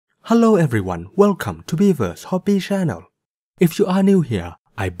Hello everyone, welcome to Beaver's Hobby channel. If you are new here,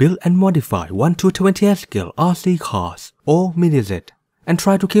 I build and modify 1-20th scale RC cars or Mini-Z and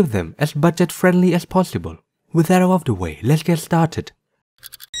try to keep them as budget friendly as possible. With that out of the way, let's get started.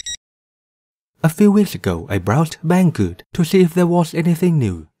 A few weeks ago, I browsed Banggood to see if there was anything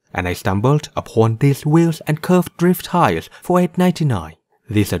new, and I stumbled upon these wheels and curved drift tires for $8.99.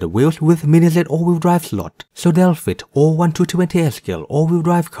 These are the wheels with Mini-Z all-wheel drive slot, so they'll fit all 1-20th scale all-wheel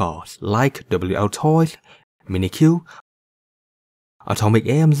drive cars like WL Toys, Mini Q, Atomic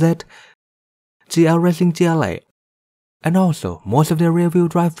AMZ, GL Racing GLA, and also most of the rear-wheel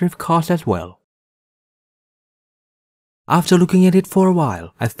drive drift cars as well. After looking at it for a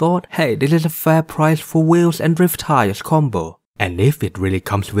while, I thought, hey, this is a fair price for wheels and drift tires combo, and if it really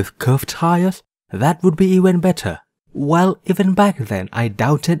comes with curved tires, that would be even better. Well, even back then I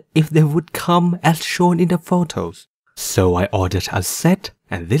doubted if they would come as shown in the photos. So I ordered a set,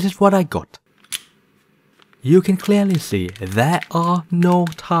 and this is what I got. You can clearly see there are no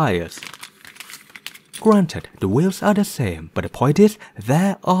tires. Granted, the wheels are the same, but the point is,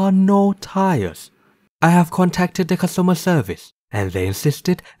 there are no tires. I have contacted the customer service, and they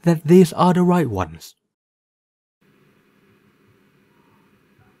insisted that these are the right ones.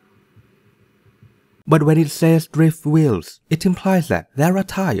 But when it says drift wheels, it implies that there are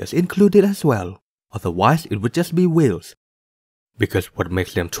tires included as well, otherwise it would just be wheels. Because what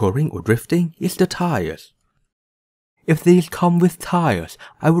makes them touring or drifting is the tires. If these come with tires,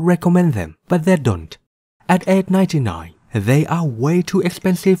 I would recommend them, but they don't. At $8.99, they are way too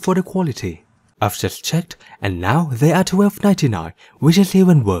expensive for the quality. I've just checked, and now they are $12.99, which is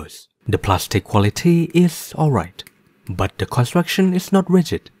even worse. The plastic quality is alright, but the construction is not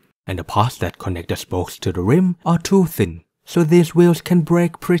rigid, and the parts that connect the spokes to the rim are too thin, so these wheels can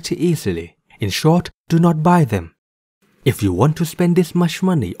break pretty easily. In short, do not buy them. If you want to spend this much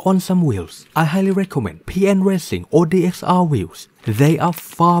money on some wheels, I highly recommend PN Racing or DXR wheels. They are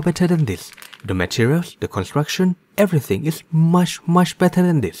far better than this. The materials, the construction, everything is much better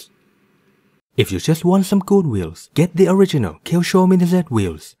than this. If you just want some good wheels, get the original Kyosho Mini-Z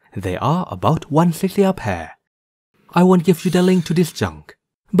wheels. They are about $160 a pair. I won't give you the link to this junk,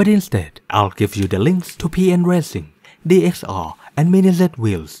 but instead, I'll give you the links to PN Racing, DXR and Mini-Z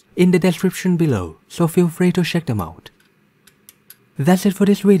wheels in the description below, so feel free to check them out. That's it for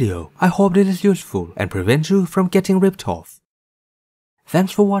this video. I hope this is useful and prevents you from getting ripped off.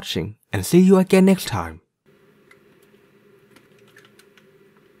 Thanks for watching and see you again next time.